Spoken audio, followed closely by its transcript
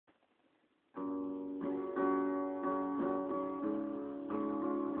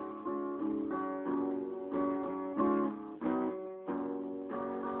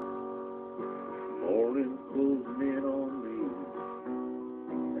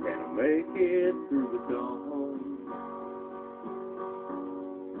make it through the dawn.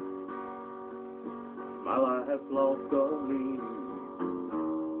 My life lost all meaning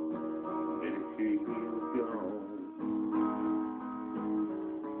when she was gone.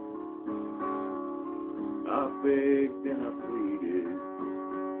 I begged and I pleaded,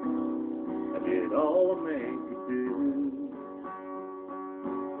 I did all a man could do.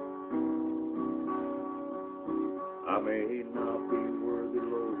 I may not be worthy,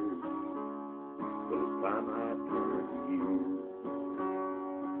 Lord, but it's time I turn to you.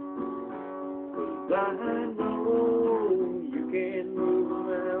 'Cause I know you can move a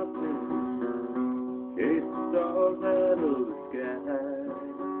mountain, chase the stars out of the sky.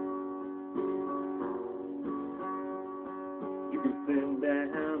 You can send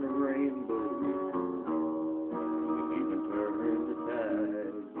down a rainbow, and even turn the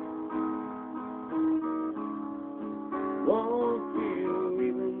tide. Once you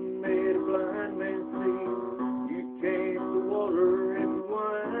even made a blind man see, you changed the water into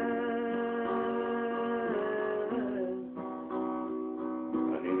wine.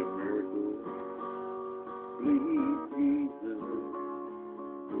 I need a miracle, please, Jesus,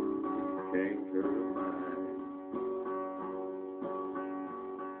 change her mind.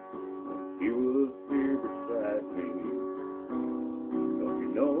 You was here beside me, don't you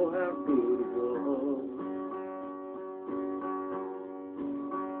know how good it was?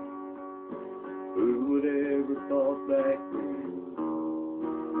 Who would ever thought back then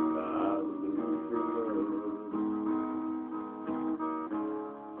I would lose her love?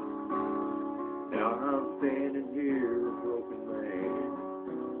 Now I'm standing here a broken man,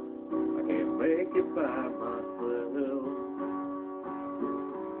 I can't make it by myself.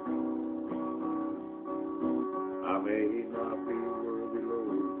 I may not be worthy,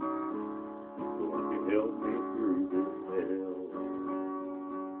 Lord, but won't you help me through this hell?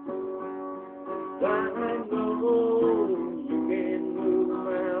 I know you can move a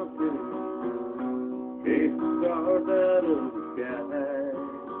mountain, chase the stars out of the sky.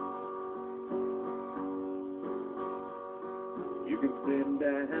 You can send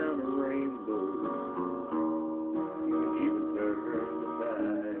down a rainbow, you can even turn the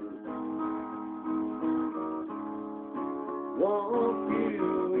tide. Once you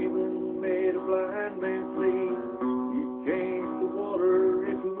even made a blind man see, you changed the water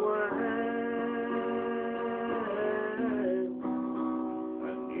into wine. I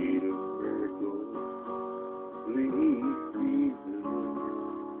need a miracle, please, Jesus,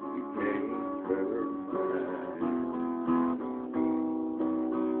 you changed her mind.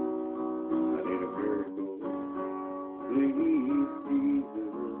 I need a miracle, please.